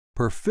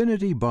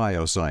Perfinity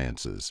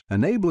Biosciences,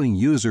 enabling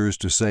users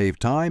to save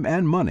time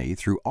and money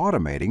through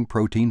automating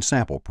protein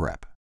sample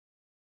prep.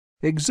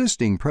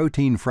 Existing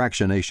protein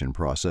fractionation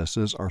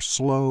processes are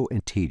slow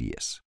and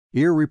tedious.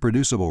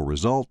 Irreproducible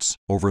results,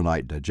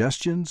 overnight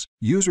digestions,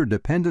 user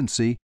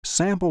dependency,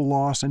 sample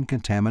loss, and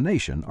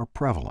contamination are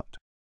prevalent.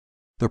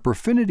 The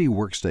Perfinity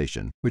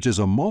Workstation, which is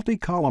a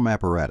multi-column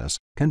apparatus,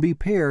 can be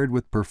paired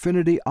with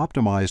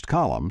Perfinity-optimized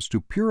columns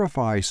to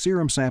purify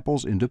serum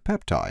samples into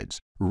peptides,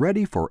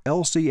 ready for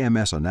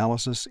LC-MS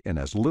analysis in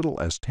as little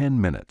as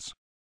 10 minutes.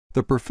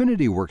 The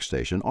Perfinity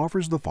Workstation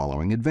offers the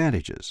following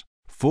advantages: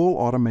 full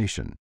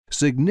automation,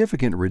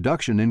 significant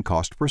reduction in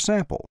cost per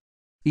sample,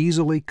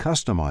 easily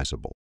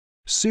customizable,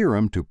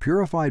 serum to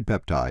purified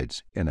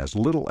peptides in as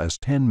little as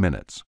 10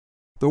 minutes.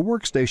 The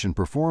workstation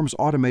performs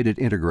automated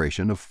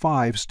integration of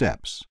 5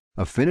 steps: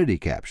 affinity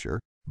capture,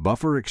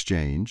 buffer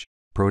exchange,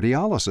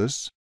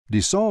 proteolysis,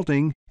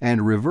 desalting,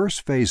 and reverse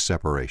phase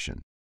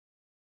separation.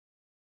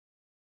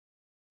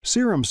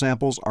 Serum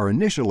samples are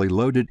initially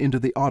loaded into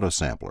the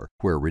autosampler,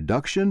 where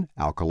reduction,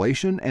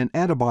 alkylation, and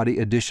antibody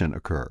addition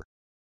occur.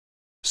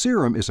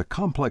 Serum is a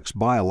complex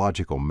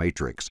biological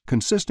matrix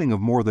consisting of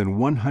more than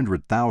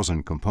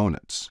 100,000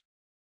 components.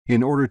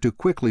 In order to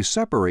quickly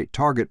separate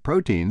target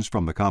proteins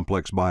from the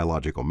complex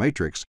biological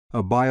matrix,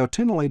 a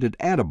biotinylated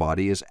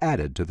antibody is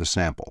added to the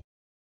sample.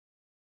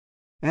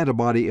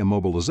 Antibody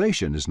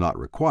immobilization is not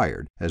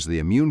required, as the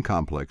immune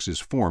complex is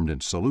formed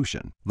in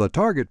solution. The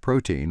target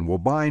protein will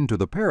bind to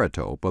the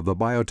paratope of the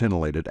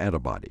biotinylated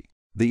antibody.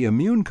 The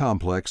immune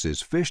complex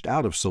is fished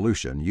out of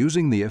solution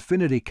using the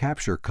affinity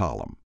capture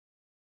column.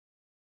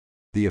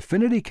 The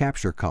affinity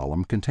capture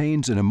column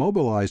contains an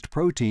immobilized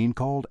protein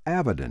called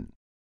avidin.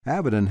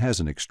 Avidin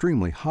has an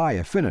extremely high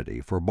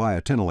affinity for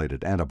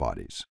biotinylated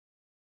antibodies.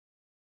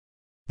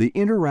 The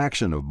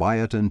interaction of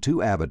biotin to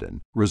avidin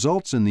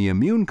results in the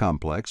immune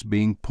complex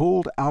being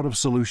pulled out of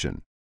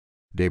solution.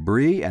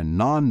 Debris and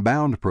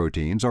non-bound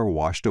proteins are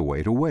washed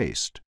away to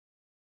waste.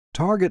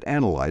 Target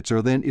analytes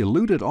are then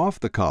eluted off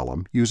the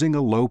column using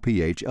a low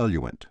pH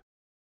eluent.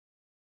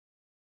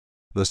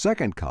 The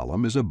second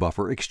column is a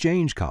buffer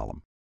exchange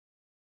column.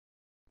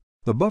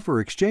 The buffer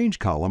exchange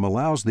column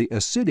allows the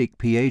acidic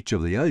pH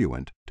of the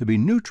eluent to be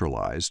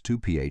neutralized to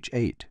pH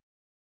 8.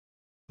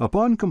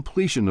 Upon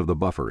completion of the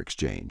buffer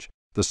exchange,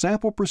 the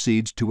sample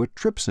proceeds to a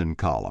trypsin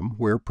column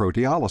where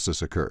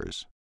proteolysis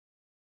occurs.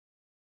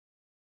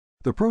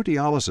 The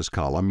proteolysis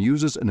column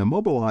uses an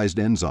immobilized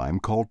enzyme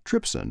called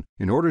trypsin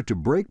in order to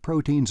break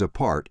proteins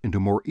apart into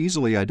more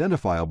easily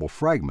identifiable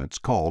fragments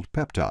called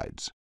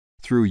peptides.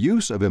 Through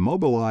use of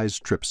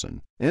immobilized trypsin,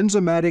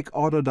 enzymatic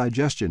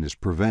autodigestion is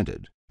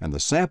prevented, and the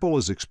sample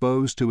is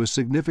exposed to a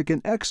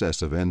significant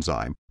excess of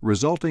enzyme,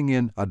 resulting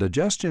in a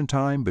digestion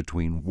time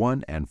between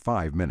 1 and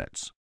 5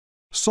 minutes.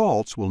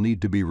 Salts will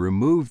need to be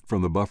removed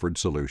from the buffered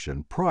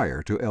solution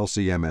prior to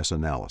LC-MS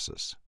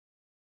analysis.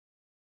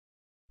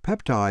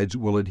 Peptides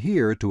will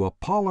adhere to a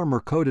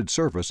polymer-coated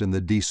surface in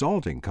the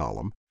desalting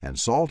column, and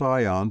salt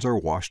ions are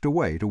washed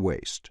away to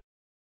waste.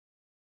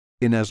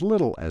 In as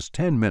little as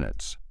 10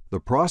 minutes,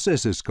 the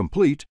process is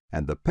complete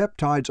and the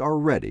peptides are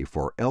ready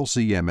for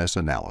LC-MS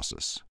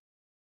analysis.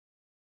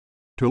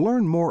 To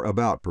learn more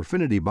about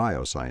Perfinity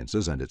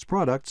Biosciences and its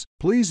products,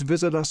 please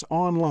visit us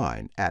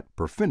online at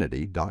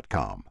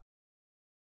perfinity.com.